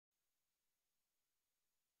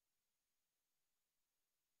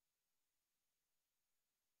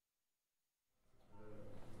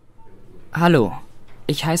Hallo,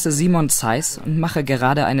 ich heiße Simon Zeiss und mache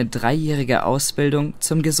gerade eine 3-jährige Ausbildung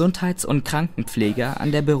zum Gesundheits- und Krankenpfleger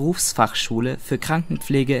an der Berufsfachschule für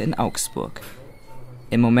Krankenpflege in Augsburg.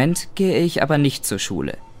 Im Moment gehe ich aber nicht zur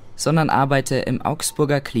Schule, sondern arbeite im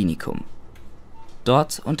Augsburger Klinikum.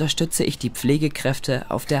 Dort unterstütze ich die Pflegekräfte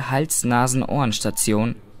auf der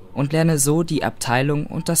Hals-Nasen-Ohren-Station und lerne so die Abteilung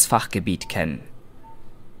und das Fachgebiet kennen.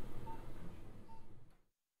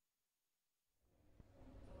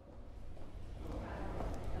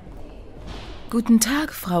 Guten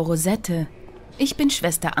Tag, Frau Rosette. Ich bin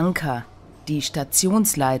Schwester Anka, die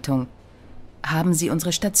Stationsleitung. Haben Sie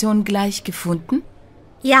unsere Station gleich gefunden?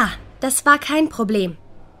 Ja, das war kein Problem.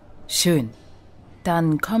 Schön.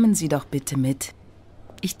 Dann kommen Sie doch bitte mit.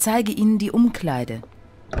 Ich zeige Ihnen die Umkleide.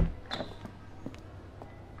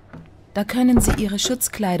 Da können Sie Ihre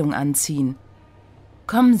Schutzkleidung anziehen.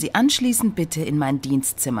 Kommen Sie anschließend bitte in mein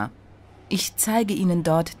Dienstzimmer. Ich zeige Ihnen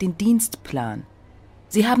dort den Dienstplan.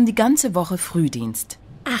 Sie haben die ganze Woche Frühdienst.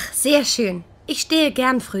 Ach, sehr schön. Ich stehe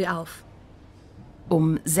gern früh auf.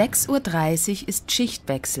 Um 6:30 Uhr ist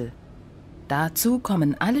Schichtwechsel. Dazu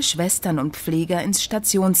kommen alle Schwestern und Pfleger ins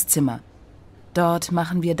Stationszimmer. Dort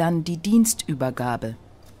machen wir dann die Dienstübergabe.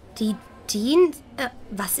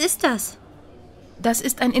 Was ist das? Das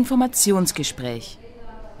ist ein Informationsgespräch.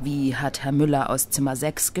 Wie hat Herr Müller aus Zimmer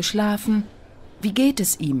 6 geschlafen? Wie geht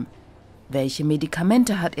es ihm? Welche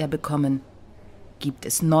Medikamente hat er bekommen? Gibt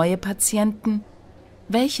es neue Patienten?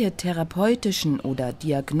 Welche therapeutischen oder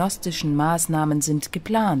diagnostischen Maßnahmen sind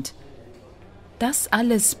geplant? Das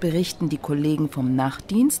alles berichten die Kollegen vom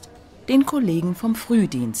Nachtdienst den Kollegen vom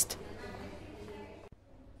Frühdienst.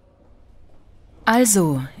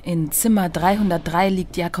 Also, in Zimmer 303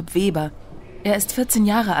 liegt Jakob Weber. Er ist 14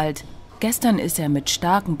 Jahre alt. Gestern ist er mit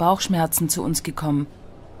starken Bauchschmerzen zu uns gekommen.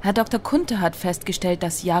 Herr Dr. Kunte hat festgestellt,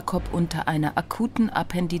 dass Jakob unter einer akuten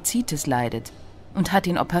Appendizitis leidet und hat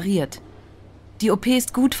ihn operiert. Die OP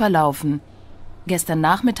ist gut verlaufen. Gestern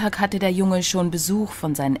Nachmittag hatte der Junge schon Besuch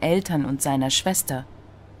von seinen Eltern und seiner Schwester.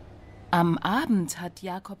 Am Abend hat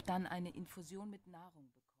Jakob dann eine Infusion mit Nahrung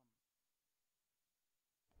bekommen.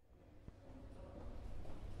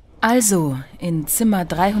 Also, in Zimmer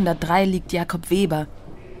 303 liegt Jakob Weber.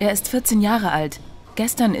 Er ist 14 Jahre alt.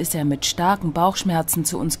 Gestern ist er mit starken Bauchschmerzen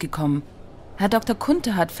zu uns gekommen. Herr Dr.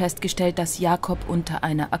 Kunte hat festgestellt, dass Jakob unter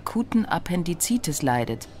einer akuten Appendizitis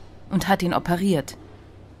leidet und hat ihn operiert.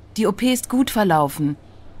 Die OP ist gut verlaufen.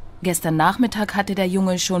 Gestern Nachmittag hatte der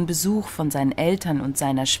Junge schon Besuch von seinen Eltern und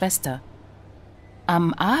seiner Schwester.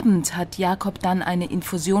 Am Abend hat Jakob dann eine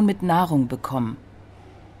Infusion mit Nahrung bekommen.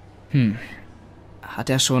 Hat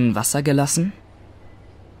er schon Wasser gelassen?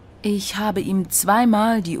 Ich habe ihm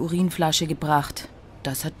 2-mal die Urinflasche gebracht.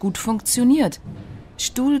 Das hat gut funktioniert.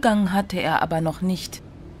 Stuhlgang hatte er aber noch nicht.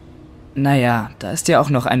 Naja, da ist ja auch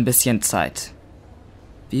noch ein bisschen Zeit.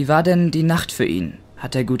 Wie war denn die Nacht für ihn?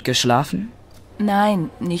 Hat er gut geschlafen? Nein,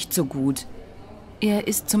 nicht so gut. Er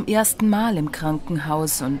ist zum ersten Mal im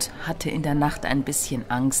Krankenhaus und hatte in der Nacht ein bisschen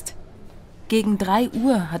Angst. Gegen 3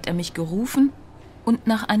 Uhr hat er mich gerufen und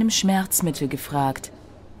nach einem Schmerzmittel gefragt.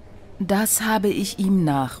 Das habe ich ihm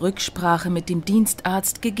nach Rücksprache mit dem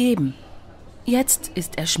Dienstarzt gegeben. Jetzt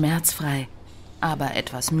ist er schmerzfrei, aber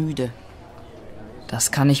etwas müde.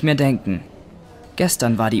 Das kann ich mir denken.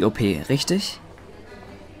 Gestern war die OP, richtig?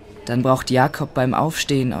 Dann braucht Jakob beim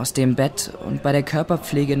Aufstehen aus dem Bett und bei der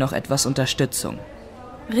Körperpflege noch etwas Unterstützung.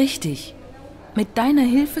 Richtig. Mit deiner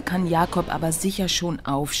Hilfe kann Jakob aber sicher schon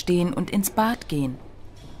aufstehen und ins Bad gehen.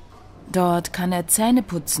 Dort kann er Zähne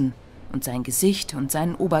putzen und sein Gesicht und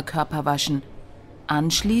seinen Oberkörper waschen.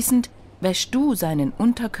 Anschließend wäschst du seinen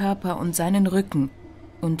Unterkörper und seinen Rücken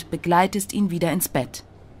und begleitest ihn wieder ins Bett.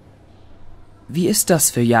 Wie ist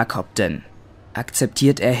das für Jakob denn?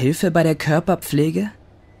 Akzeptiert er Hilfe bei der Körperpflege?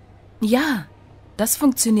 Ja, das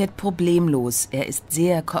funktioniert problemlos. Er ist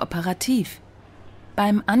sehr kooperativ.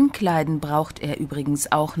 Beim Ankleiden braucht er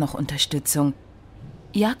übrigens auch noch Unterstützung.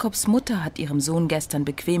 Jakobs Mutter hat ihrem Sohn gestern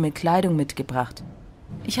bequeme Kleidung mitgebracht.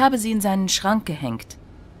 Ich habe sie in seinen Schrank gehängt.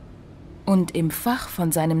 Und im Fach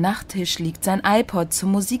von seinem Nachttisch liegt sein iPod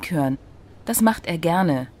zum Musikhören. Das macht er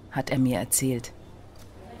gerne, hat er mir erzählt.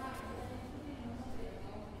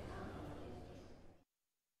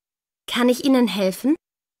 Kann ich Ihnen helfen?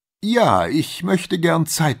 Ja, ich möchte gern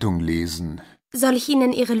Zeitung lesen. Soll ich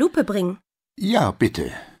Ihnen Ihre Lupe bringen? Ja,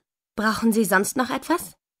 bitte. Brauchen Sie sonst noch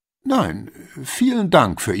etwas? Nein, vielen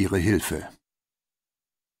Dank für Ihre Hilfe.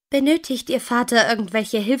 Benötigt Ihr Vater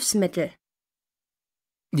irgendwelche Hilfsmittel?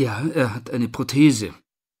 Ja, er hat eine Prothese.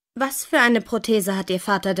 Was für eine Prothese hat Ihr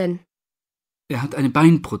Vater denn? Er hat eine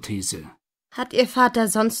Beinprothese. Hat Ihr Vater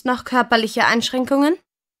sonst noch körperliche Einschränkungen?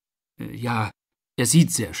 Ja, er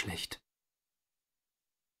sieht sehr schlecht.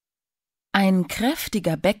 Ein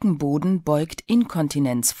kräftiger Beckenboden beugt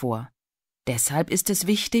Inkontinenz vor. Deshalb ist es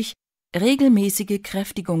wichtig, regelmäßige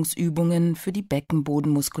Kräftigungsübungen für die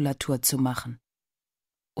Beckenbodenmuskulatur zu machen.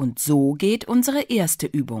 Und so geht unsere erste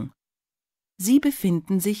Übung. Sie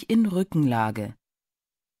befinden sich in Rückenlage.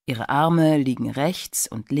 Ihre Arme liegen rechts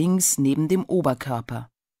und links neben dem Oberkörper.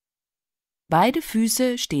 Beide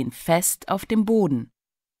Füße stehen fest auf dem Boden.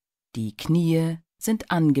 Die Knie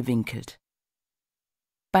sind angewinkelt.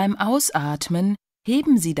 Beim Ausatmen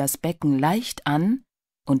heben Sie das Becken leicht an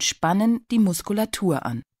und spannen die Muskulatur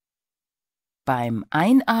an. Beim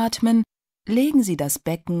Einatmen legen Sie das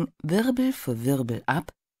Becken Wirbel für Wirbel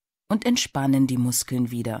ab und entspannen die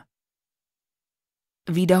Muskeln wieder.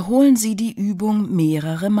 Wiederholen Sie die Übung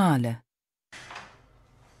mehrere Male.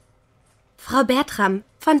 Frau Bertram,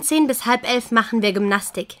 von 10 bis halb 11 machen wir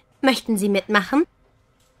Gymnastik. Möchten Sie mitmachen?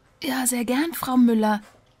 Ja, sehr gern, Frau Müller.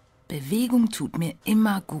 Bewegung tut mir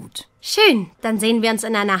immer gut. Schön, dann sehen wir uns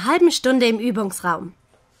in einer halben Stunde im Übungsraum.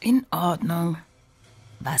 In Ordnung.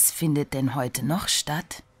 Was findet denn heute noch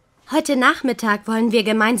statt? Heute Nachmittag wollen wir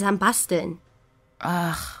gemeinsam basteln.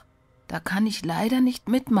 Ach, da kann ich leider nicht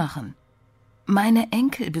mitmachen. Meine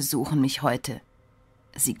Enkel besuchen mich heute.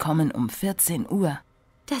 Sie kommen um 14 Uhr.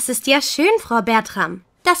 Das ist ja schön, Frau Bertram.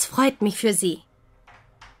 Das freut mich für Sie.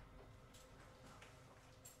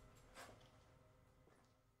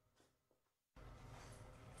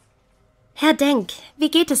 Herr Denk, wie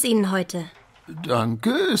geht es Ihnen heute?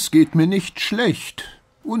 Danke, es geht mir nicht schlecht.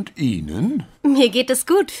 Und Ihnen? Mir geht es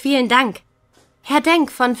gut, vielen Dank. Herr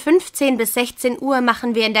Denk, von 15 bis 16 Uhr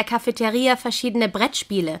machen wir in der Cafeteria verschiedene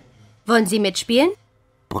Brettspiele. Wollen Sie mitspielen?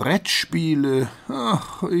 Brettspiele?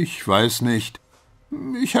 Ach, ich weiß nicht.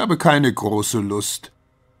 Ich habe keine große Lust.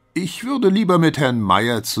 Ich würde lieber mit Herrn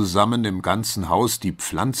Meier zusammen im ganzen Haus die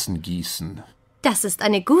Pflanzen gießen. Das ist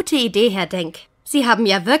eine gute Idee, Herr Denk. Sie haben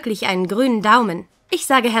ja wirklich einen grünen Daumen. Ich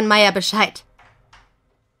sage Herrn Meier Bescheid.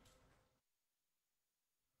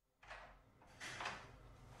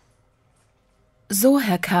 So,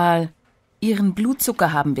 Herr Karl, Ihren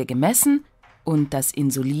Blutzucker haben wir gemessen und das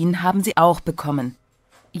Insulin haben Sie auch bekommen.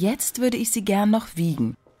 Jetzt würde ich Sie gern noch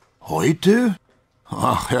wiegen. Heute?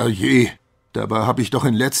 Ach, herrje, dabei habe ich doch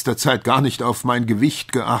in letzter Zeit gar nicht auf mein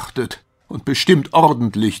Gewicht geachtet und bestimmt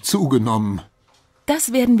ordentlich zugenommen.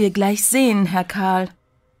 Das werden wir gleich sehen, Herr Karl.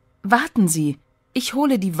 Warten Sie, ich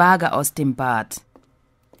hole die Waage aus dem Bad.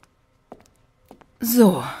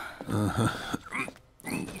 So.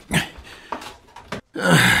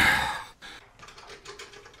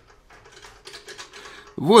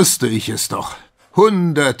 Wusste ich es doch.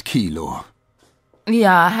 100 Kilo.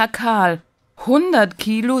 Ja, Herr Karl, 100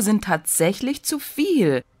 Kilo sind tatsächlich zu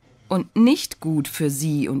viel und nicht gut für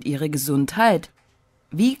Sie und Ihre Gesundheit.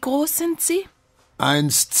 Wie groß sind Sie?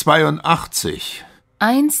 1,82.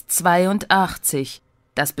 1,82.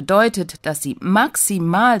 Das bedeutet, dass Sie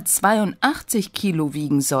maximal 82 Kilo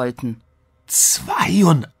wiegen sollten.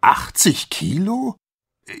 82 Kilo?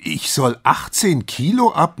 Ich soll 18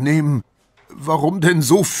 Kilo abnehmen? Warum denn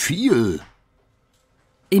so viel?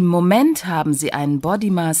 Im Moment haben Sie einen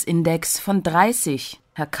Body Mass Index von 30,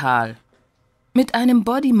 Herr Karl. Mit einem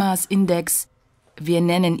Body Mass Index, wir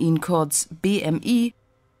nennen ihn kurz BMI,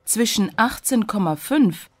 zwischen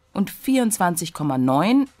 18,5 und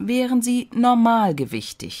 24,9 wären Sie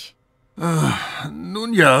normalgewichtig.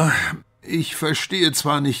 Nun ja, ich verstehe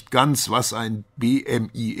zwar nicht ganz, was ein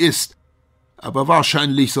BMI ist, aber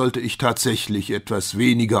wahrscheinlich sollte ich tatsächlich etwas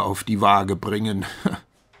weniger auf die Waage bringen.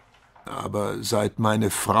 Aber seit meine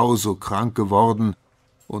Frau so krank geworden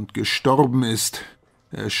und gestorben ist,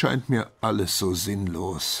 erscheint mir alles so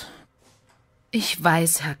sinnlos. Ich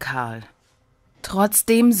weiß, Herr Karl.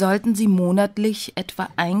 Trotzdem sollten Sie monatlich etwa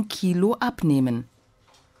 1 Kilo abnehmen.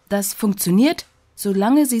 Das funktioniert,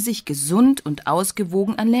 solange Sie sich gesund und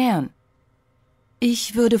ausgewogen ernähren.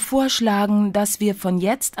 Ich würde vorschlagen, dass wir von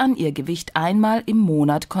jetzt an Ihr Gewicht einmal im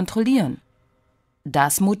Monat kontrollieren.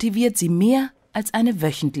 Das motiviert Sie mehr als eine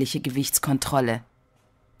wöchentliche Gewichtskontrolle.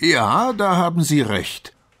 Ja, da haben Sie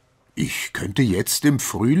recht. Ich könnte jetzt im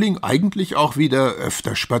Frühling eigentlich auch wieder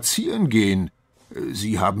öfter spazieren gehen.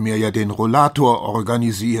 Sie haben mir ja den Rollator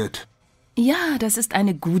organisiert. Ja, das ist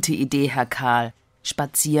eine gute Idee, Herr Karl.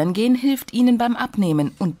 Spazierengehen hilft Ihnen beim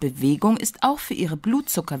Abnehmen und Bewegung ist auch für Ihre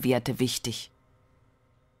Blutzuckerwerte wichtig.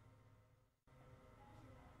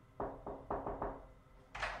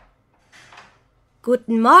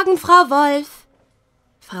 Guten Morgen, Frau Wolf.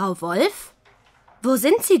 Frau Wolf? Wo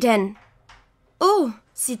sind Sie denn? Oh,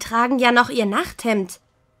 Sie tragen ja noch Ihr Nachthemd.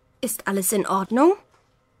 Ist alles in Ordnung?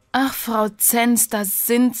 Ach, Frau Zenz, das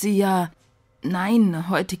sind Sie ja. Nein,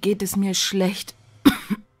 heute geht es mir schlecht.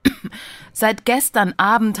 Seit gestern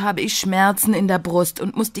Abend habe ich Schmerzen in der Brust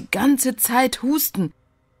und muss die ganze Zeit husten.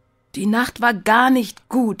 Die Nacht war gar nicht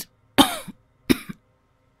gut.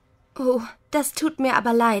 Oh, das tut mir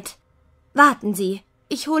aber leid. Warten Sie,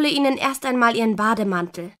 ich hole Ihnen erst einmal Ihren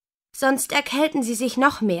Bademantel. Sonst erkälten Sie sich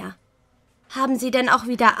noch mehr. Haben Sie denn auch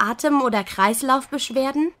wieder Atem- oder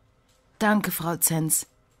Kreislaufbeschwerden? Danke, Frau Zenz.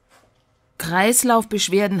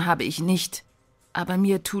 Kreislaufbeschwerden habe ich nicht, aber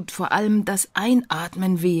mir tut vor allem das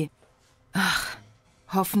Einatmen weh. Ach,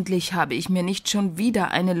 hoffentlich habe ich mir nicht schon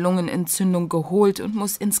wieder eine Lungenentzündung geholt und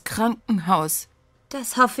muss ins Krankenhaus.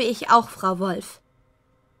 Das hoffe ich auch, Frau Wolf.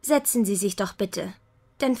 Setzen Sie sich doch bitte,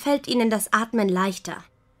 dann fällt Ihnen das Atmen leichter.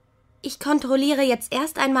 Ich kontrolliere jetzt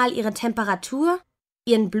erst einmal Ihre Temperatur,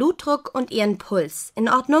 Ihren Blutdruck und Ihren Puls. In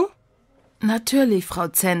Ordnung? Natürlich, Frau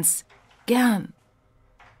Zenz. Gern.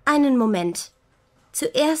 Einen Moment.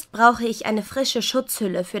 Zuerst brauche ich eine frische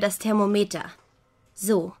Schutzhülle für das Thermometer.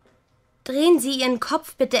 So. Drehen Sie Ihren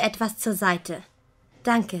Kopf bitte etwas zur Seite.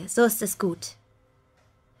 Danke, so ist es gut.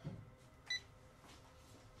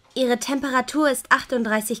 Ihre Temperatur ist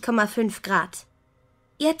 38,5 Grad.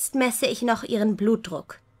 Jetzt messe ich noch Ihren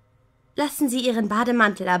Blutdruck. Lassen Sie Ihren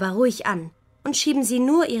Bademantel aber ruhig an und schieben Sie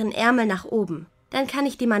nur Ihren Ärmel nach oben. Dann kann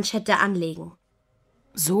ich die Manschette anlegen.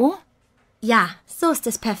 So? Ja, so ist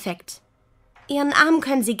es perfekt. Ihren Arm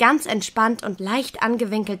können Sie ganz entspannt und leicht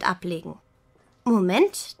angewinkelt ablegen.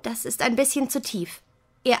 Moment, das ist ein bisschen zu tief.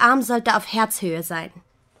 Ihr Arm sollte auf Herzhöhe sein.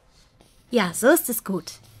 Ja, so ist es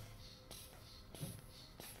gut.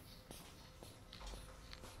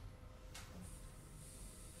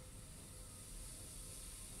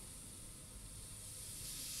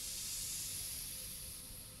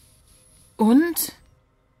 Und?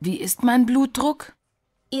 Wie ist mein Blutdruck?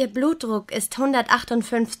 Ihr Blutdruck ist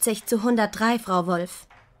 158/103, Frau Wolf.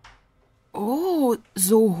 Oh,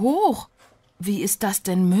 so hoch. Wie ist das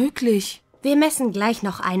denn möglich? Wir messen gleich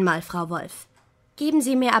noch einmal, Frau Wolf. Geben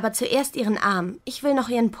Sie mir aber zuerst Ihren Arm. Ich will noch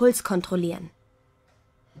Ihren Puls kontrollieren.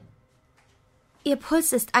 Ihr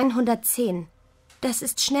Puls ist 110. Das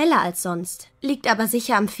ist schneller als sonst, liegt aber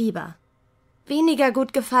sicher am Fieber. Weniger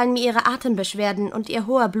gut gefallen mir Ihre Atembeschwerden und Ihr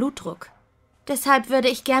hoher Blutdruck. Deshalb würde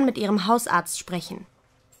ich gern mit Ihrem Hausarzt sprechen.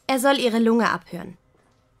 Er soll Ihre Lunge abhören.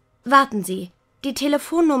 Warten Sie, die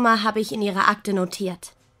Telefonnummer habe ich in Ihrer Akte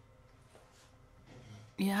notiert.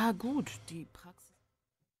 Ja, gut, die Praxis.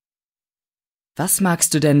 Was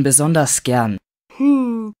magst du denn besonders gern?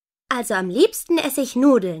 Also am liebsten esse ich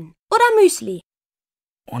Nudeln oder Müsli.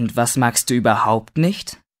 Und was magst du überhaupt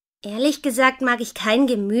nicht? Ehrlich gesagt mag ich kein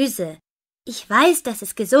Gemüse. Ich weiß, dass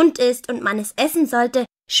es gesund ist und man es essen sollte,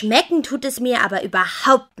 schmecken tut es mir aber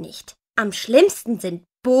überhaupt nicht. Am schlimmsten sind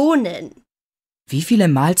Bohnen. Wie viele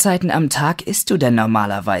Mahlzeiten am Tag isst du denn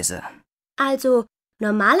normalerweise? Also,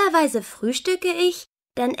 normalerweise frühstücke ich,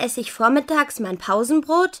 dann esse ich vormittags mein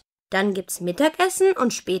Pausenbrot, dann gibt's Mittagessen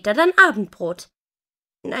und später dann Abendbrot.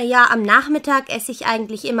 Naja, am Nachmittag esse ich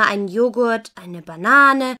eigentlich immer einen Joghurt, eine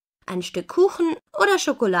Banane, ein Stück Kuchen oder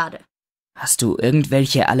Schokolade. Hast du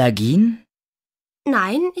irgendwelche Allergien?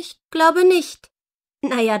 Nein, ich glaube nicht.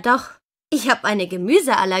 Naja doch, ich habe eine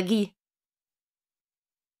Gemüseallergie.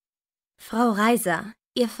 Frau Reiser,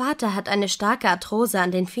 Ihr Vater hat eine starke Arthrose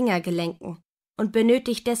an den Fingergelenken und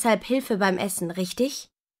benötigt deshalb Hilfe beim Essen, richtig?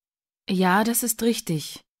 Ja, das ist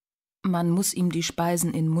richtig. Man muss ihm die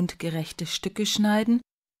Speisen in mundgerechte Stücke schneiden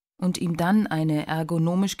und ihm dann eine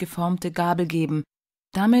ergonomisch geformte Gabel geben.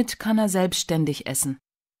 Damit kann er selbstständig essen.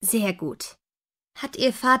 Sehr gut. Hat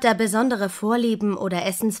Ihr Vater besondere Vorlieben oder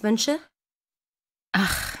Essenswünsche?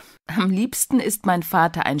 Ach, am liebsten isst mein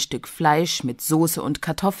Vater ein Stück Fleisch mit Soße und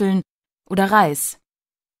Kartoffeln oder Reis.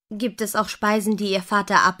 Gibt es auch Speisen, die Ihr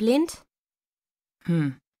Vater ablehnt?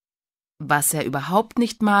 Was er überhaupt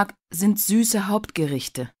nicht mag, sind süße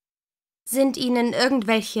Hauptgerichte. Sind Ihnen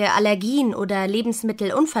irgendwelche Allergien oder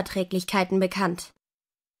Lebensmittelunverträglichkeiten bekannt?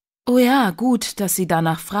 Oh ja, gut, dass Sie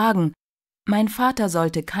danach fragen. Mein Vater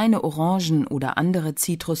sollte keine Orangen oder andere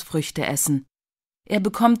Zitrusfrüchte essen. Er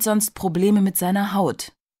bekommt sonst Probleme mit seiner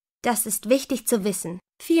Haut. Das ist wichtig zu wissen.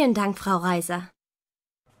 Vielen Dank, Frau Reiser.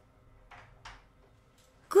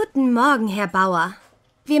 Guten Morgen, Herr Bauer.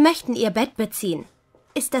 Wir möchten Ihr Bett beziehen.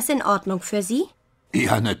 Ist das in Ordnung für Sie?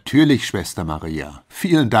 Ja, natürlich, Schwester Maria.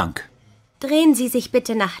 Vielen Dank. Drehen Sie sich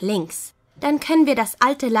bitte nach links. Dann können wir das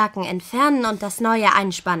alte Laken entfernen und das neue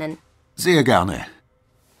einspannen. Sehr gerne.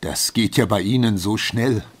 Das geht ja bei Ihnen so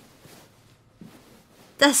schnell.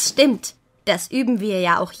 Das stimmt. Das üben wir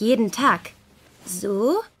ja auch jeden Tag.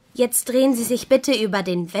 So, jetzt drehen Sie sich bitte über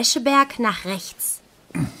den Wäscheberg nach rechts.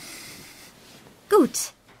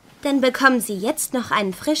 Gut, dann bekommen Sie jetzt noch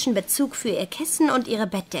einen frischen Bezug für Ihr Kissen und Ihre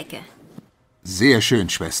Bettdecke. Sehr schön,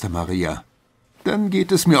 Schwester Maria. Dann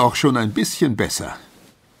geht es mir auch schon ein bisschen besser.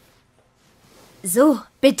 So,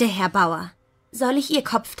 bitte, Herr Bauer. Soll ich Ihr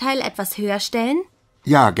Kopfteil etwas höher stellen?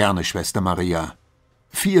 Ja, gerne, Schwester Maria.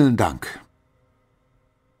 Vielen Dank.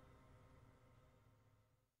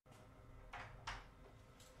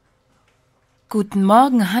 Guten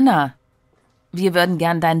Morgen, Hanna. Wir würden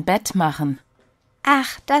gern dein Bett machen.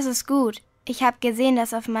 Ach, das ist gut. Ich habe gesehen,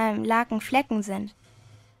 dass auf meinem Laken Flecken sind.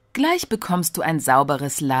 Gleich bekommst du ein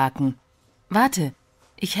sauberes Laken. Warte,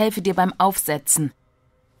 ich helfe dir beim Aufsetzen.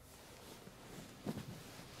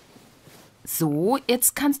 So,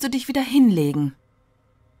 jetzt kannst du dich wieder hinlegen.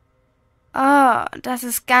 Oh, das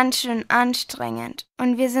ist ganz schön anstrengend.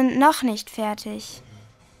 Und wir sind noch nicht fertig.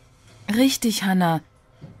 Richtig, Hanna.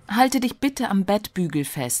 Halte dich bitte am Bettbügel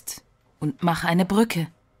fest und mach eine Brücke.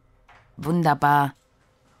 Wunderbar.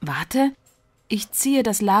 Warte, ich ziehe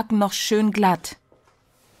das Laken noch schön glatt.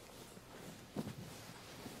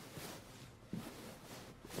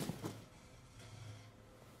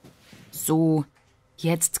 So,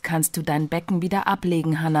 jetzt kannst du dein Becken wieder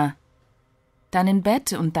ablegen, Hanna. Deinen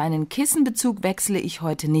Bett- und deinen Kissenbezug wechsle ich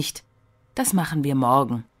heute nicht. Das machen wir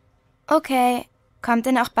morgen. Okay, kommt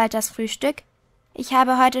denn auch bald das Frühstück? Ich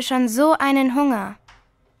habe heute schon so einen Hunger.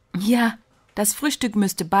 Ja, das Frühstück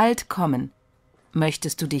müsste bald kommen.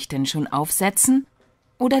 Möchtest du dich denn schon aufsetzen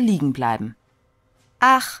oder liegen bleiben?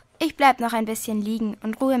 Ach, ich bleib noch ein bisschen liegen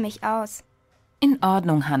und ruhe mich aus. In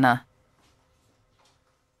Ordnung, Hanna.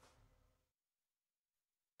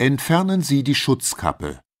 Entfernen Sie die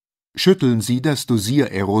Schutzkappe. Schütteln Sie das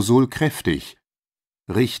Dosiererosol kräftig.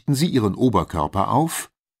 Richten Sie Ihren Oberkörper auf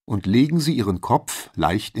und legen Sie Ihren Kopf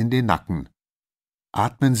leicht in den Nacken.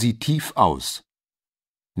 Atmen Sie tief aus.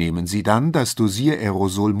 Nehmen Sie dann das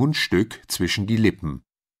Dosiererosol-Mundstück zwischen die Lippen.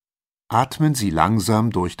 Atmen Sie langsam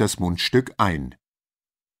durch das Mundstück ein.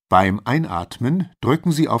 Beim Einatmen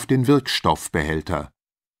drücken Sie auf den Wirkstoffbehälter.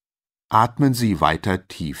 Atmen Sie weiter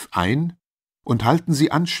tief ein und halten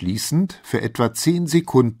Sie anschließend für etwa 10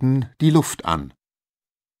 Sekunden die Luft an.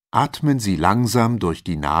 Atmen Sie langsam durch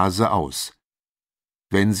die Nase aus.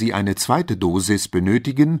 Wenn Sie eine zweite Dosis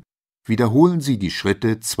benötigen, wiederholen Sie die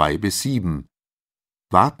Schritte 2 bis 7.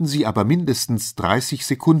 Warten Sie aber mindestens 30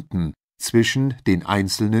 Sekunden zwischen den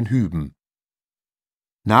einzelnen Hüben.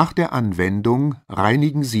 Nach der Anwendung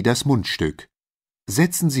reinigen Sie das Mundstück.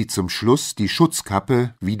 Setzen Sie zum Schluss die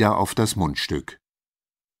Schutzkappe wieder auf das Mundstück.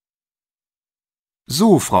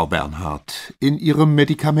 So, Frau Bernhard, in Ihrem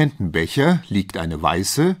Medikamentenbecher liegt eine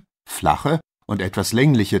weiße, flache und etwas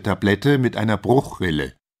längliche Tablette mit einer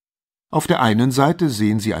Bruchrille. Auf der einen Seite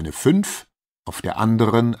sehen Sie eine 5, auf der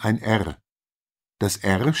anderen ein R. Das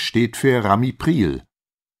R steht für Ramipril.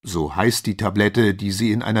 So heißt die Tablette, die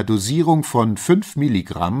Sie in einer Dosierung von 5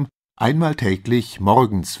 Milligramm einmal täglich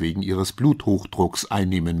morgens wegen Ihres Bluthochdrucks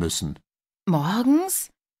einnehmen müssen.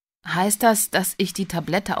 Morgens? Heißt das, dass ich die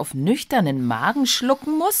Tablette auf nüchternen Magen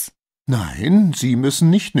schlucken muss? Nein, Sie müssen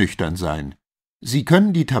nicht nüchtern sein. Sie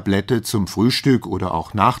können die Tablette zum Frühstück oder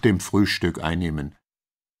auch nach dem Frühstück einnehmen.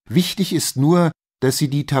 Wichtig ist nur, dass Sie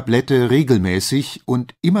die Tablette regelmäßig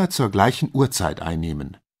und immer zur gleichen Uhrzeit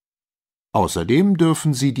einnehmen. Außerdem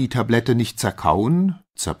dürfen Sie die Tablette nicht zerkauen,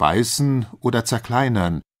 zerbeißen oder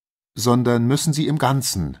zerkleinern, sondern müssen sie im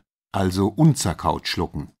Ganzen, also unzerkaut,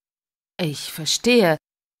 schlucken. Ich verstehe.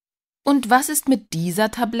 Und was ist mit dieser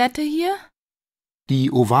Tablette hier?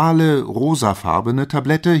 Die ovale, rosafarbene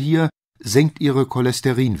Tablette hier senkt Ihre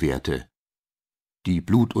Cholesterinwerte. Die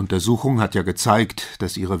Blutuntersuchung hat ja gezeigt,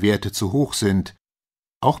 dass Ihre Werte zu hoch sind.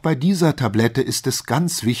 Auch bei dieser Tablette ist es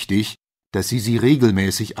ganz wichtig, dass Sie sie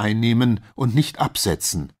regelmäßig einnehmen und nicht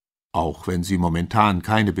absetzen, auch wenn Sie momentan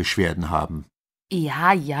keine Beschwerden haben.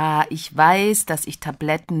 Ja, ich weiß, dass ich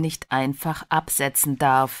Tabletten nicht einfach absetzen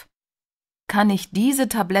darf. Kann ich diese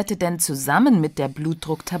Tablette denn zusammen mit der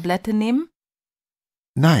Blutdrucktablette nehmen?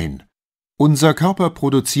 Nein, unser Körper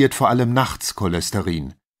produziert vor allem nachts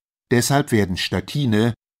Cholesterin. Deshalb werden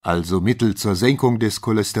Statine, also Mittel zur Senkung des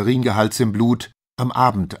Cholesteringehalts im Blut, am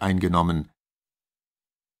Abend eingenommen.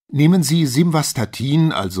 Nehmen Sie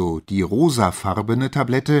Simvastatin, also die rosafarbene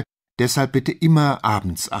Tablette, deshalb bitte immer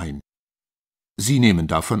abends ein. Sie nehmen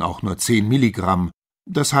davon auch nur 10 Milligramm,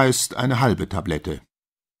 das heißt eine halbe Tablette.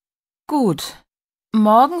 Gut.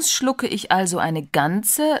 Morgens schlucke ich also eine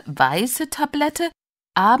ganze weiße Tablette,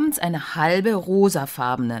 abends eine halbe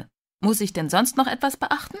rosafarbene. Muss ich denn sonst noch etwas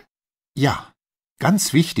beachten? Ja,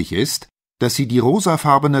 ganz wichtig ist, dass Sie die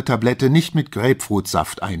rosafarbene Tablette nicht mit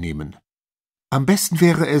Grapefruitsaft einnehmen. Am besten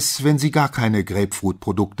wäre es, wenn Sie gar keine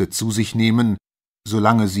Grapefruitprodukte zu sich nehmen,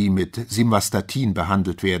 solange sie mit Simvastatin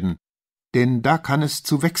behandelt werden, denn da kann es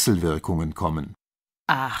zu Wechselwirkungen kommen.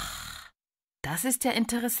 Ach, Das ist ja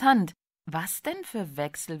interessant. Was denn für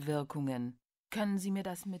Wechselwirkungen? Können Sie mir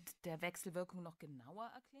das mit der Wechselwirkung noch genauer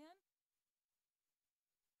erklären?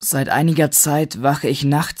 Seit einiger Zeit wache ich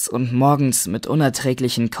nachts und morgens mit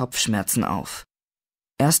unerträglichen Kopfschmerzen auf.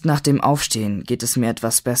 Erst nach dem Aufstehen geht es mir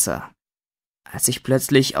etwas besser. Als ich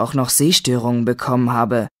plötzlich auch noch Sehstörungen bekommen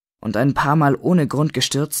habe und ein paar Mal ohne Grund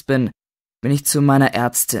gestürzt bin ich zu meiner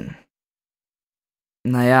Ärztin.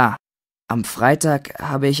 Naja, am Freitag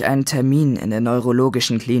habe ich einen Termin in der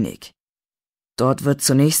neurologischen Klinik. Dort wird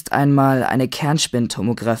zunächst einmal eine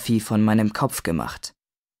Kernspintomographie von meinem Kopf gemacht.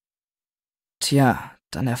 Tja,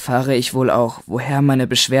 dann erfahre ich wohl auch, woher meine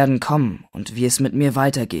Beschwerden kommen und wie es mit mir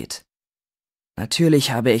weitergeht.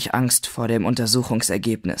 Natürlich habe ich Angst vor dem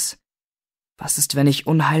Untersuchungsergebnis. Was ist, wenn ich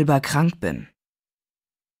unheilbar krank bin?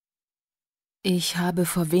 Ich habe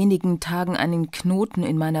vor wenigen Tagen einen Knoten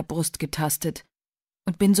in meiner Brust getastet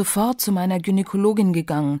und bin sofort zu meiner Gynäkologin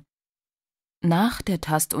gegangen. Nach der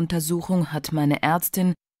Tastuntersuchung hat meine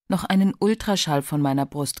Ärztin noch einen Ultraschall von meiner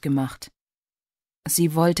Brust gemacht.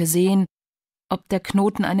 Sie wollte sehen, ob der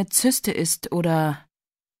Knoten eine Zyste ist oder,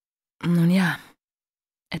 nun ja,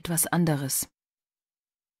 etwas anderes.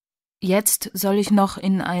 Jetzt soll ich noch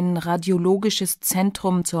in ein radiologisches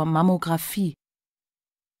Zentrum zur Mammographie.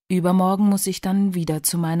 Übermorgen muss ich dann wieder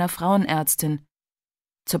zu meiner Frauenärztin,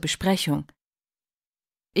 zur Besprechung.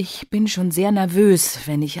 Ich bin schon sehr nervös,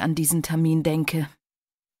 wenn ich an diesen Termin denke.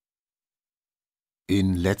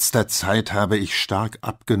 In letzter Zeit habe ich stark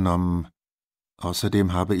abgenommen.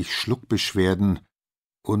 Außerdem habe ich Schluckbeschwerden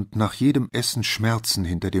und nach jedem Essen Schmerzen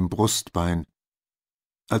hinter dem Brustbein.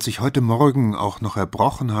 Als ich heute Morgen auch noch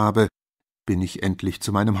erbrochen habe, bin ich endlich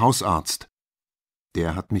zu meinem Hausarzt.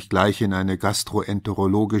 Der hat mich gleich in eine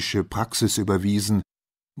gastroenterologische Praxis überwiesen,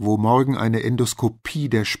 wo morgen eine Endoskopie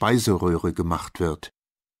der Speiseröhre gemacht wird.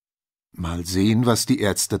 Mal sehen, was die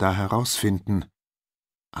Ärzte da herausfinden.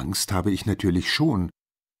 Angst habe ich natürlich schon,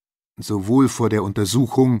 sowohl vor der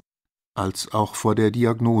Untersuchung als auch vor der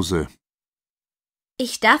Diagnose.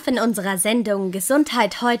 Ich darf in unserer Sendung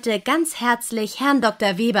Gesundheit heute ganz herzlich Herrn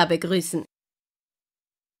Dr. Weber begrüßen.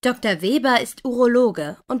 Dr. Weber ist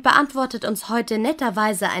Urologe und beantwortet uns heute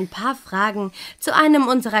netterweise ein paar Fragen zu einem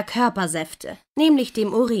unserer Körpersäfte, nämlich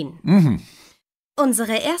dem Urin.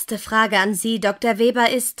 Unsere erste Frage an Sie, Dr. Weber,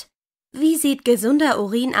 ist: Wie sieht gesunder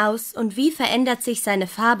Urin aus und wie verändert sich seine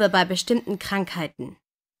Farbe bei bestimmten Krankheiten?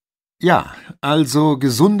 Ja, also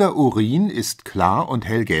gesunder Urin ist klar und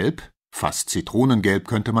hellgelb, fast zitronengelb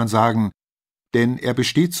könnte man sagen, denn er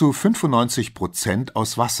besteht zu 95%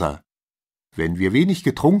 aus Wasser. Wenn wir wenig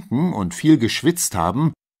getrunken und viel geschwitzt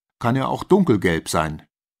haben, kann er auch dunkelgelb sein.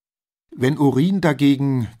 Wenn Urin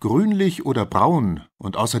dagegen grünlich oder braun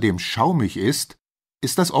und außerdem schaumig ist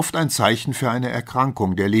das oft ein Zeichen für eine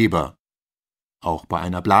Erkrankung der Leber. Auch bei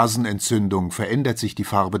einer Blasenentzündung verändert sich die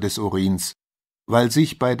Farbe des Urins. Weil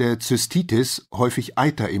sich bei der Zystitis häufig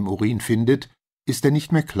Eiter im Urin findet, ist er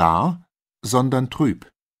nicht mehr klar, sondern trüb.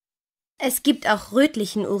 Es gibt auch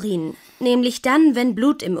rötlichen Urin, nämlich dann, wenn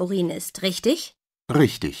Blut im Urin ist, richtig?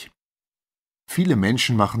 Richtig. Viele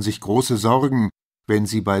Menschen machen sich große Sorgen, wenn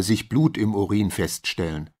sie bei sich Blut im Urin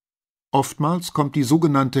feststellen. Oftmals kommt die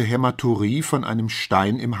sogenannte Hämaturie von einem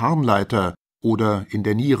Stein im Harnleiter oder in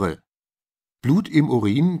der Niere. Blut im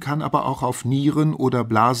Urin kann aber auch auf Nieren- oder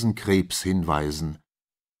Blasenkrebs hinweisen.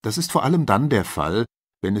 Das ist vor allem dann der Fall,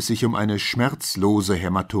 wenn es sich um eine schmerzlose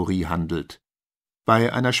Hämaturie handelt.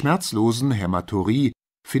 Bei einer schmerzlosen Hämaturie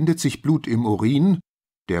findet sich Blut im Urin,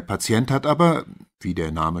 der Patient hat aber, wie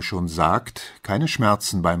der Name schon sagt, keine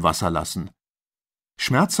Schmerzen beim Wasserlassen.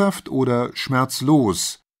 Schmerzhaft oder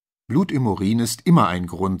schmerzlos, Blut im Urin ist immer ein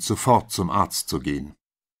Grund, sofort zum Arzt zu gehen.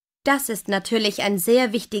 Das ist natürlich ein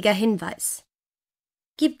sehr wichtiger Hinweis.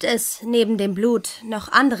 Gibt es neben dem Blut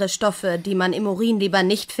noch andere Stoffe, die man im Urin lieber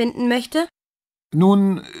nicht finden möchte?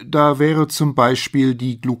 Nun, da wäre zum Beispiel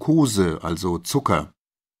die Glucose, also Zucker.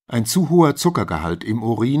 Ein zu hoher Zuckergehalt im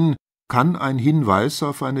Urin kann ein Hinweis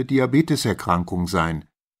auf eine Diabeteserkrankung sein.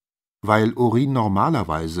 Weil Urin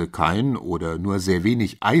normalerweise kein oder nur sehr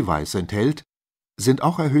wenig Eiweiß enthält, sind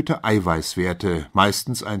auch erhöhte Eiweißwerte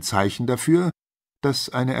meistens ein Zeichen dafür, dass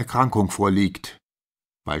eine Erkrankung vorliegt,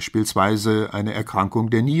 beispielsweise eine Erkrankung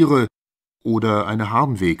der Niere oder eine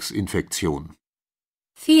Harnwegsinfektion.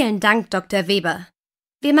 Vielen Dank, Dr. Weber.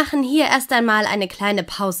 Wir machen hier erst einmal eine kleine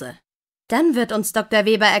Pause. Dann wird uns Dr.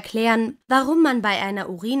 Weber erklären, warum man bei einer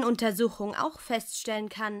Urinuntersuchung auch feststellen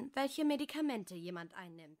kann, welche Medikamente jemand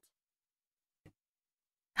einnimmt.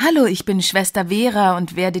 Hallo, ich bin Schwester Vera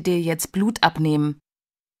und werde dir jetzt Blut abnehmen.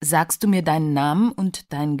 Sagst du mir deinen Namen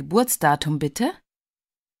und dein Geburtsdatum bitte?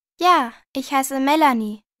 Ja, ich heiße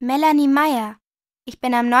Melanie Meyer. Ich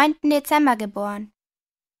bin am 9. Dezember geboren.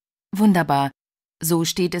 Wunderbar. So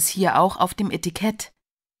steht es hier auch auf dem Etikett.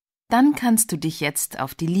 Dann kannst du dich jetzt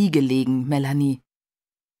auf die Liege legen, Melanie.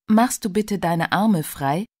 Machst du bitte deine Arme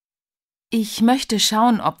frei? Ich möchte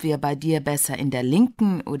schauen, ob wir bei dir besser in der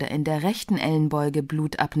linken oder in der rechten Ellenbeuge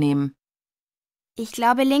Blut abnehmen. Ich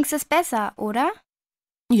glaube, links ist besser, oder?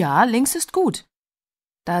 Ja, links ist gut.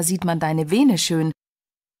 Da sieht man deine Vene schön.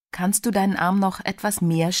 Kannst du deinen Arm noch etwas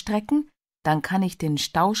mehr strecken? Dann kann ich den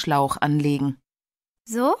Stauschlauch anlegen.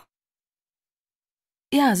 So?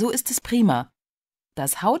 Ja, so ist es prima.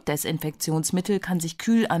 Das Hautdesinfektionsmittel kann sich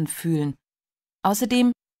kühl anfühlen.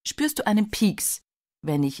 Außerdem spürst du einen Pieks,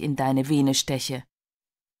 wenn ich in deine Vene steche.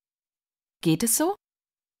 Geht es so?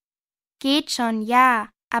 Geht schon, ja.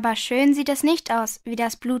 Aber schön sieht es nicht aus, wie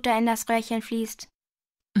das Blut da in das Röhrchen fließt.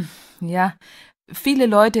 Ja, viele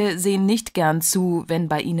Leute sehen nicht gern zu, wenn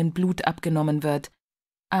bei ihnen Blut abgenommen wird.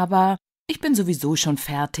 Aber ich bin sowieso schon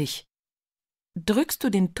fertig. Drückst du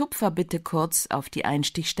den Tupfer bitte kurz auf die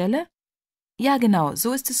Einstichstelle? Ja, genau,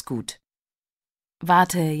 so ist es gut.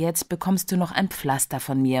 Warte, jetzt bekommst du noch ein Pflaster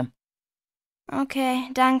von mir. Okay,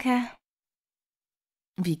 danke.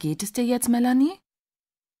 Wie geht es dir jetzt, Melanie?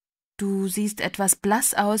 Du siehst etwas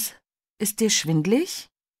blass aus. Ist dir schwindlig?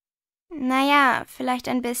 Naja, vielleicht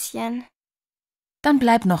ein bisschen. Dann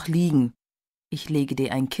bleib noch liegen. Ich lege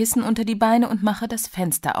dir ein Kissen unter die Beine und mache das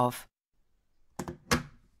Fenster auf.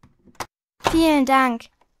 Vielen Dank.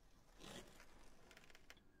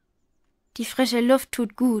 Die frische Luft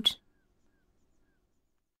tut gut.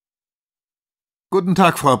 Guten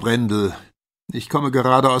Tag, Frau Brendel. Ich komme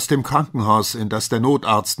gerade aus dem Krankenhaus, in das der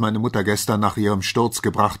Notarzt meine Mutter gestern nach ihrem Sturz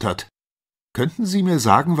gebracht hat. Könnten Sie mir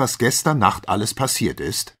sagen, was gestern Nacht alles passiert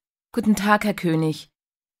ist? Guten Tag, Herr König.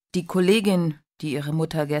 Die Kollegin, die Ihre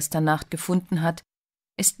Mutter gestern Nacht gefunden hat,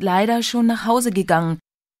 ist leider schon nach Hause gegangen.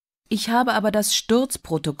 Ich habe aber das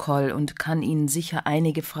Sturzprotokoll und kann Ihnen sicher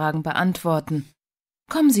einige Fragen beantworten.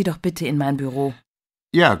 Kommen Sie doch bitte in mein Büro.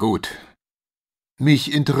 Ja, gut.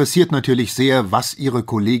 Mich interessiert natürlich sehr, was Ihre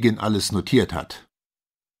Kollegin alles notiert hat.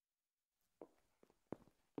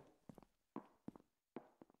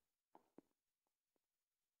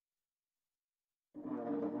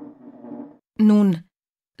 Nun,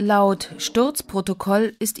 laut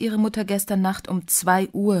Sturzprotokoll ist Ihre Mutter gestern Nacht um 2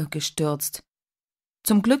 Uhr gestürzt.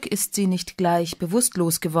 Zum Glück ist sie nicht gleich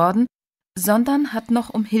bewusstlos geworden, sondern hat noch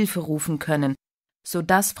um Hilfe rufen können, so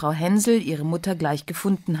dass Frau Hensel ihre Mutter gleich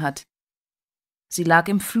gefunden hat. Sie lag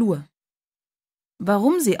im Flur.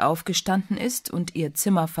 Warum sie aufgestanden ist und ihr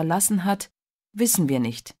Zimmer verlassen hat, wissen wir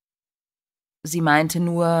nicht. Sie meinte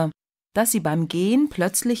nur, dass sie beim Gehen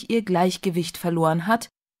plötzlich ihr Gleichgewicht verloren hat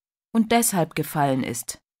und deshalb gefallen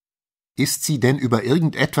ist. Ist sie denn über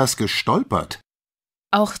irgendetwas gestolpert?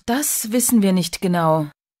 Auch das wissen wir nicht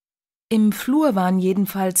genau. Im Flur waren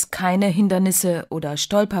jedenfalls keine Hindernisse oder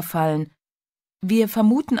Stolperfallen. Wir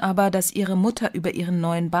vermuten aber, dass ihre Mutter über ihren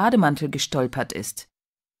neuen Bademantel gestolpert ist.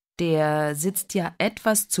 Der sitzt ja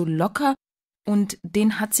etwas zu locker und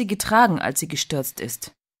den hat sie getragen, als sie gestürzt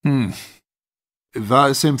ist. War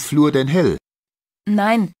es im Flur denn hell?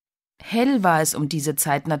 Nein, hell war es um diese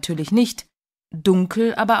Zeit natürlich nicht,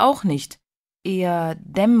 dunkel aber auch nicht, eher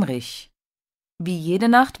dämmerig. Wie jede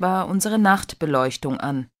Nacht war unsere Nachtbeleuchtung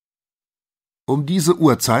an. Um diese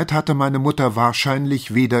Uhrzeit hatte meine Mutter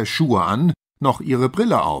wahrscheinlich weder Schuhe an, noch ihre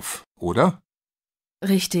Brille auf, oder?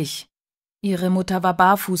 Richtig. Ihre Mutter war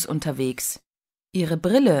barfuß unterwegs. Ihre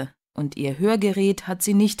Brille und ihr Hörgerät hat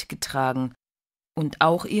sie nicht getragen. Und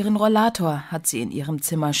auch ihren Rollator hat sie in ihrem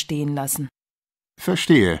Zimmer stehen lassen.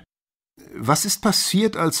 Verstehe. Was ist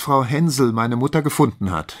passiert, als Frau Hensel meine Mutter gefunden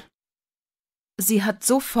hat? Sie hat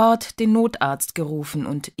sofort den Notarzt gerufen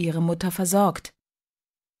und ihre Mutter versorgt.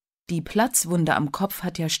 Die Platzwunde am Kopf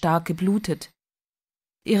hat ja stark geblutet.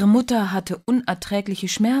 Ihre Mutter hatte unerträgliche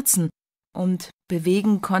Schmerzen und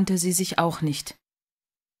bewegen konnte sie sich auch nicht.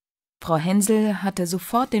 Frau Hensel hatte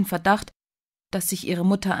sofort den Verdacht, dass sich ihre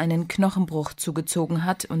Mutter einen Knochenbruch zugezogen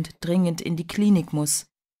hat und dringend in die Klinik muss.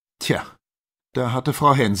 Tja, da hatte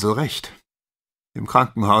Frau Hensel recht. Im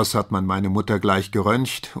Krankenhaus hat man meine Mutter gleich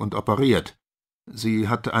geröntgt und operiert. Sie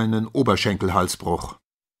hat einen Oberschenkelhalsbruch.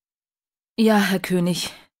 Ja, Herr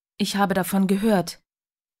König, ich habe davon gehört.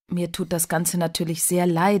 Mir tut das Ganze natürlich sehr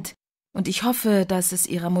leid, und ich hoffe, dass es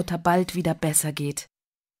Ihrer Mutter bald wieder besser geht.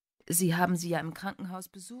 Sie haben sie ja im Krankenhaus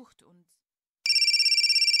besucht und...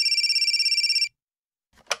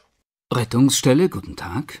 Rettungsstelle, guten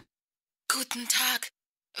Tag. Guten Tag,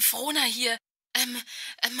 Frona hier.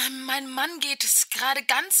 Mein Mann geht es gerade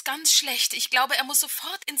ganz, ganz schlecht. Ich glaube, er muss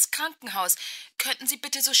sofort ins Krankenhaus. Könnten Sie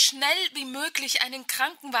bitte so schnell wie möglich einen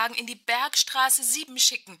Krankenwagen in die Bergstraße 7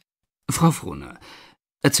 schicken? Frau Frohner,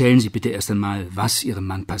 erzählen Sie bitte erst einmal, was Ihrem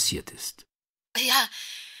Mann passiert ist. Ja,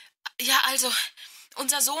 also,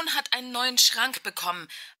 unser Sohn hat einen neuen Schrank bekommen.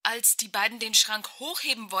 Als die beiden den Schrank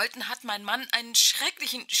hochheben wollten, hat mein Mann einen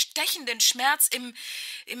schrecklichen, stechenden Schmerz im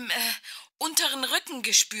unteren Rücken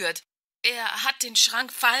gespürt. Er hat den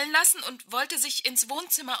Schrank fallen lassen und wollte sich ins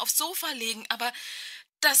Wohnzimmer aufs Sofa legen, aber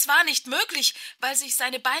das war nicht möglich, weil sich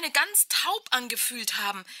seine Beine ganz taub angefühlt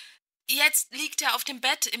haben. Jetzt liegt er auf dem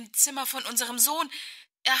Bett im Zimmer von unserem Sohn.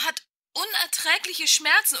 Er hat unerträgliche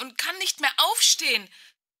Schmerzen und kann nicht mehr aufstehen.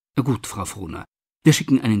 Gut, Frau Frohner, wir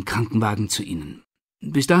schicken einen Krankenwagen zu Ihnen.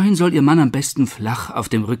 Bis dahin soll Ihr Mann am besten flach auf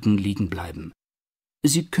dem Rücken liegen bleiben.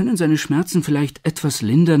 Sie können seine Schmerzen vielleicht etwas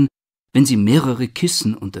lindern, wenn Sie mehrere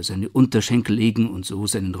Kissen unter seine Unterschenkel legen und so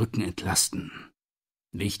seinen Rücken entlasten.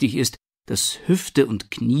 Wichtig ist, dass Hüfte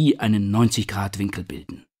und Knie einen 90-Grad-Winkel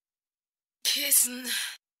bilden. Kissen.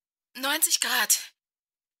 90 Grad.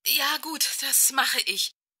 Ja gut, das mache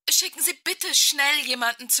ich. Schicken Sie bitte schnell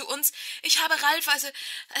jemanden zu uns. Ich habe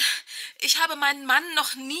meinen Mann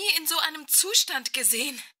noch nie in so einem Zustand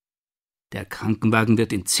gesehen. Der Krankenwagen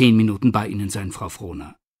wird in 10 Minuten bei Ihnen sein, Frau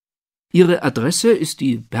Frohner. Ihre Adresse ist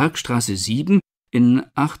die Bergstraße 7 in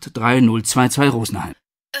 83022 Rosenheim.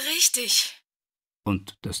 Richtig.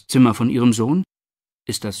 Und das Zimmer von Ihrem Sohn?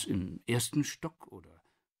 Ist das im 1. Stock, oder?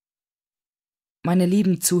 Meine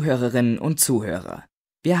lieben Zuhörerinnen und Zuhörer,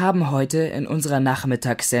 wir haben heute in unserer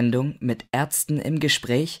Nachmittagssendung mit Ärzten im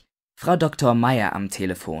Gespräch Frau Dr. Meier am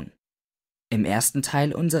Telefon. Im ersten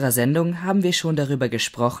Teil unserer Sendung haben wir schon darüber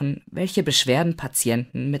gesprochen, welche Beschwerden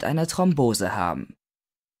Patienten mit einer Thrombose haben.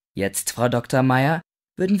 Jetzt, Frau Dr. Meier,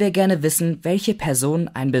 würden wir gerne wissen, welche Personen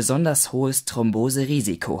ein besonders hohes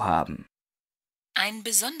Thromboserisiko haben. Ein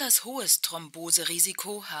besonders hohes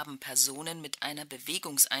Thromboserisiko haben Personen mit einer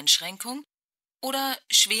Bewegungseinschränkung oder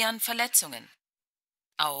schweren Verletzungen.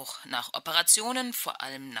 Auch nach Operationen, vor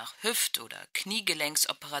allem nach Hüft- oder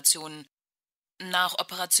Kniegelenksoperationen, nach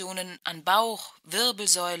Operationen an Bauch,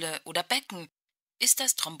 Wirbelsäule oder Becken ist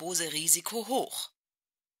das Thromboserisiko hoch.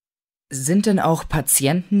 Sind denn auch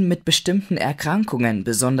Patienten mit bestimmten Erkrankungen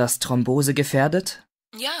besonders thrombosegefährdet?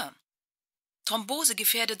 Ja.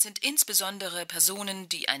 Thrombosegefährdet sind insbesondere Personen,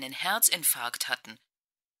 die einen Herzinfarkt hatten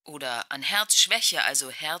oder an Herzschwäche,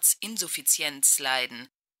 also Herzinsuffizienz, leiden.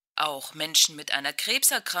 Auch Menschen mit einer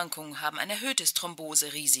Krebserkrankung haben ein erhöhtes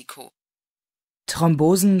Thromboserisiko.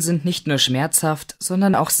 Thrombosen sind nicht nur schmerzhaft,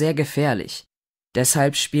 sondern auch sehr gefährlich.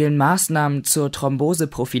 Deshalb spielen Maßnahmen zur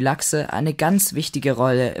Thromboseprophylaxe eine ganz wichtige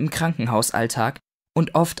Rolle im Krankenhausalltag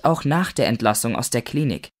und oft auch nach der Entlassung aus der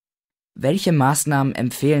Klinik. Welche Maßnahmen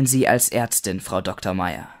empfehlen Sie als Ärztin, Frau Dr.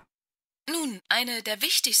 Meier? Nun, eine der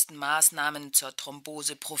wichtigsten Maßnahmen zur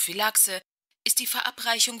Thromboseprophylaxe ist die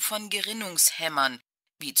Verabreichung von Gerinnungshemmern,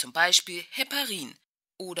 wie zum Beispiel Heparin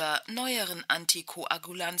oder neueren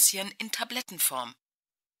Antikoagulantien in Tablettenform.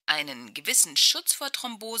 Einen gewissen Schutz vor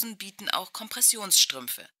Thrombosen bieten auch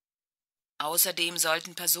Kompressionsstrümpfe. Außerdem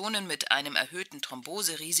sollten Personen mit einem erhöhten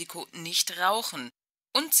Thromboserisiko nicht rauchen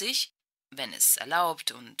und sich, wenn es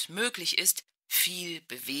erlaubt und möglich ist, viel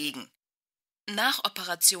bewegen. Nach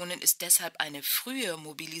Operationen ist deshalb eine frühe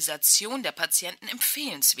Mobilisation der Patienten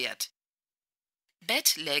empfehlenswert.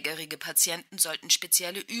 Bettlägerige Patienten sollten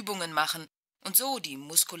spezielle Übungen machen und so die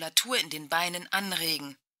Muskulatur in den Beinen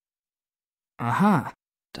anregen. Aha,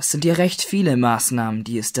 das sind ja recht viele Maßnahmen,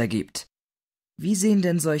 die es da gibt. Wie sehen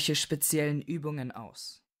denn solche speziellen Übungen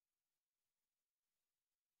aus?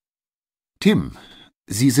 Tim,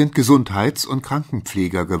 Sie sind Gesundheits- und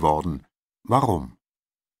Krankenpfleger geworden. Warum?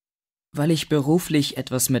 Weil ich beruflich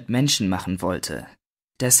etwas mit Menschen machen wollte.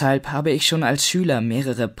 Deshalb habe ich schon als Schüler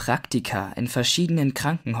mehrere Praktika in verschiedenen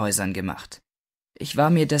Krankenhäusern gemacht. Ich war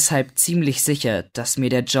mir deshalb ziemlich sicher, dass mir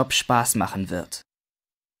der Job Spaß machen wird.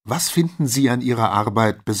 Was finden Sie an Ihrer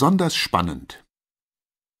Arbeit besonders spannend?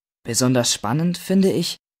 Besonders spannend finde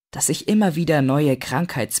ich, dass ich immer wieder neue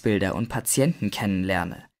Krankheitsbilder und Patienten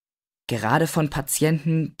kennenlerne. Gerade von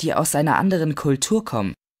Patienten, die aus einer anderen Kultur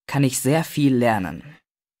kommen, kann ich sehr viel lernen.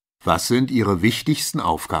 Was sind Ihre wichtigsten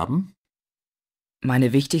Aufgaben?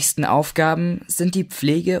 Meine wichtigsten Aufgaben sind die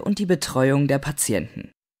Pflege und die Betreuung der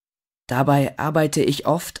Patienten. Dabei arbeite ich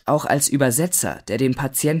oft auch als Übersetzer, der den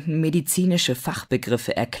Patienten medizinische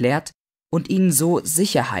Fachbegriffe erklärt und ihnen so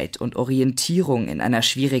Sicherheit und Orientierung in einer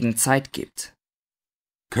schwierigen Zeit gibt.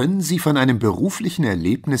 Können Sie von einem beruflichen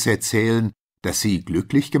Erlebnis erzählen, das Sie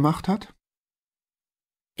glücklich gemacht hat?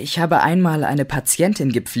 Ich habe einmal eine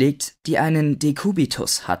Patientin gepflegt, die einen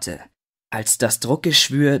Dekubitus hatte. Als das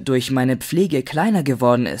Druckgeschwür durch meine Pflege kleiner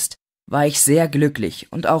geworden ist, war ich sehr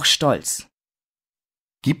glücklich und auch stolz.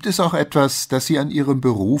 Gibt es auch etwas, das Sie an Ihrem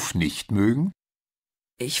Beruf nicht mögen?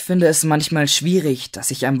 Ich finde es manchmal schwierig,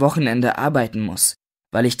 dass ich am Wochenende arbeiten muss,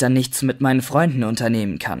 weil ich dann nichts mit meinen Freunden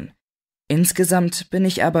unternehmen kann. Insgesamt bin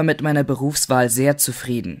ich aber mit meiner Berufswahl sehr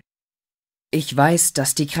zufrieden. Ich weiß,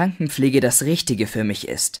 dass die Krankenpflege das Richtige für mich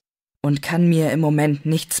ist und kann mir im Moment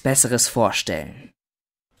nichts Besseres vorstellen.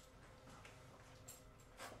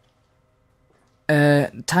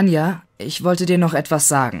 Tanja, ich wollte dir noch etwas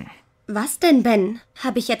sagen. Was denn, Ben?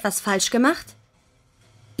 Habe ich etwas falsch gemacht?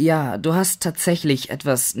 Ja, du hast tatsächlich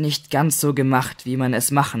etwas nicht ganz so gemacht, wie man es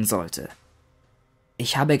machen sollte.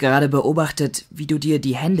 Ich habe gerade beobachtet, wie du dir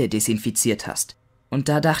die Hände desinfiziert hast. Und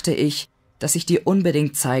da dachte ich, dass ich dir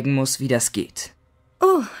unbedingt zeigen muss, wie das geht.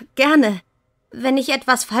 Oh, gerne. Wenn ich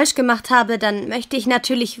etwas falsch gemacht habe, dann möchte ich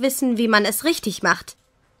natürlich wissen, wie man es richtig macht.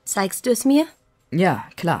 Zeigst du es mir? Ja,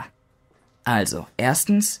 klar. Also,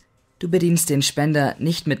 erstens, du bedienst den Spender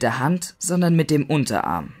nicht mit der Hand, sondern mit dem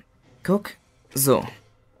Unterarm. Guck, so.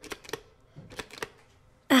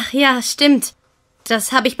 Ach ja, stimmt.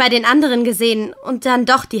 Das habe ich bei den anderen gesehen und dann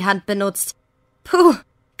doch die Hand benutzt. Puh,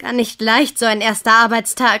 gar nicht leicht, so ein erster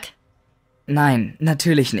Arbeitstag. Nein,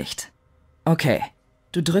 natürlich nicht. Okay,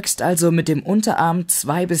 du drückst also mit dem Unterarm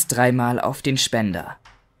 2- bis 3-mal auf den Spender.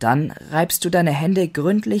 Dann reibst du deine Hände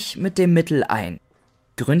gründlich mit dem Mittel ein.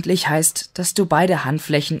 Gründlich heißt, dass du beide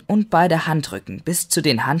Handflächen und beide Handrücken bis zu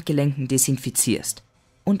den Handgelenken desinfizierst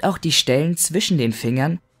und auch die Stellen zwischen den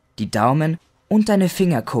Fingern, die Daumen und deine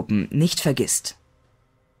Fingerkuppen nicht vergisst.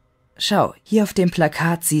 Schau, hier auf dem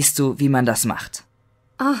Plakat siehst du, wie man das macht.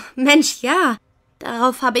 Oh, Mensch, ja.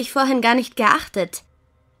 Darauf habe ich vorhin gar nicht geachtet.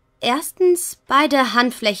 Erstens beide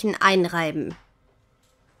Handflächen einreiben.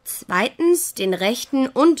 Zweitens den rechten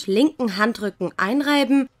und linken Handrücken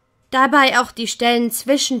einreiben, dabei auch die Stellen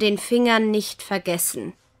zwischen den Fingern nicht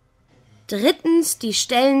vergessen. Drittens die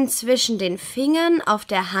Stellen zwischen den Fingern auf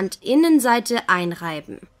der Handinnenseite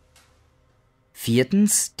einreiben.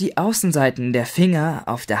 Viertens die Außenseiten der Finger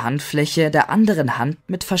auf der Handfläche der anderen Hand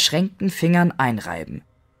mit verschränkten Fingern einreiben.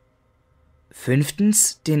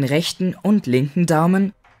 Fünftens den rechten und linken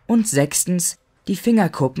Daumen und sechstens die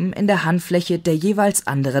Fingerkuppen in der Handfläche der jeweils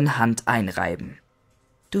anderen Hand einreiben.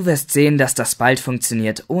 Du wirst sehen, dass das bald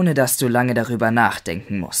funktioniert, ohne dass du lange darüber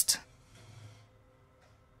nachdenken musst.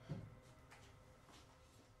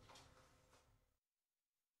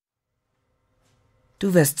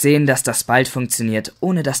 Du wirst sehen, dass das bald funktioniert,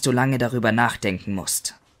 ohne dass du lange darüber nachdenken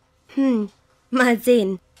musst. Mal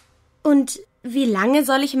sehen. Und wie lange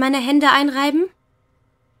soll ich meine Hände einreiben?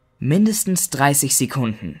 Mindestens 30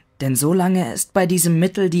 Sekunden, denn so lange ist bei diesem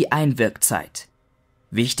Mittel die Einwirkzeit.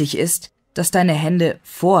 Wichtig ist, dass deine Hände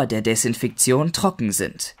vor der Desinfektion trocken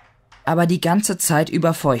sind, aber die ganze Zeit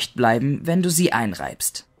über feucht bleiben, wenn du sie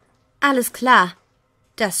einreibst. Alles klar.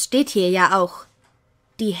 Das steht hier ja auch.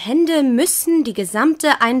 Die Hände müssen die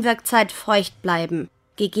gesamte Einwirkzeit feucht bleiben,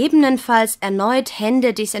 gegebenenfalls erneut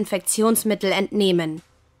Händedesinfektionsmittel entnehmen.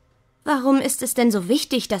 Warum ist es denn so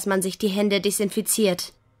wichtig, dass man sich die Hände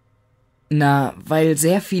desinfiziert? Na, weil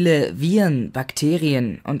sehr viele Viren,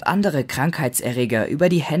 Bakterien und andere Krankheitserreger über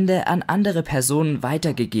die Hände an andere Personen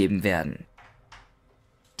weitergegeben werden.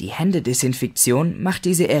 Die Händedesinfektion macht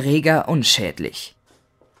diese Erreger unschädlich.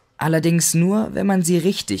 Allerdings nur, wenn man sie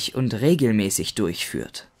richtig und regelmäßig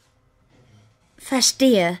durchführt.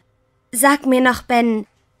 Verstehe. Sag mir noch, Ben,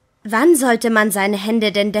 wann sollte man seine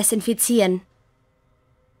Hände denn desinfizieren?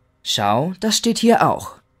 Schau, das steht hier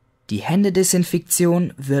auch. Die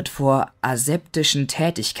Händedesinfektion wird vor aseptischen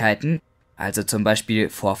Tätigkeiten, also zum Beispiel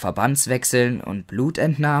vor Verbandswechseln und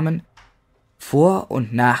Blutentnahmen, vor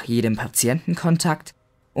und nach jedem Patientenkontakt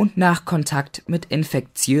und nach Kontakt mit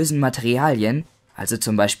infektiösen Materialien, also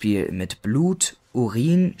zum Beispiel mit Blut,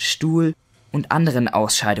 Urin, Stuhl und anderen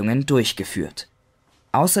Ausscheidungen durchgeführt.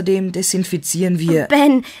 Außerdem desinfizieren wir...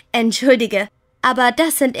 Ben, entschuldige, aber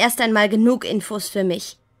das sind erst einmal genug Infos für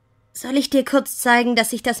mich. Soll ich dir kurz zeigen,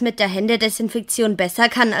 dass ich das mit der Händedesinfektion besser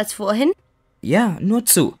kann als vorhin? Ja, nur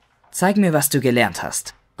zu. Zeig mir, was du gelernt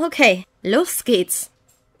hast. Okay, los geht's.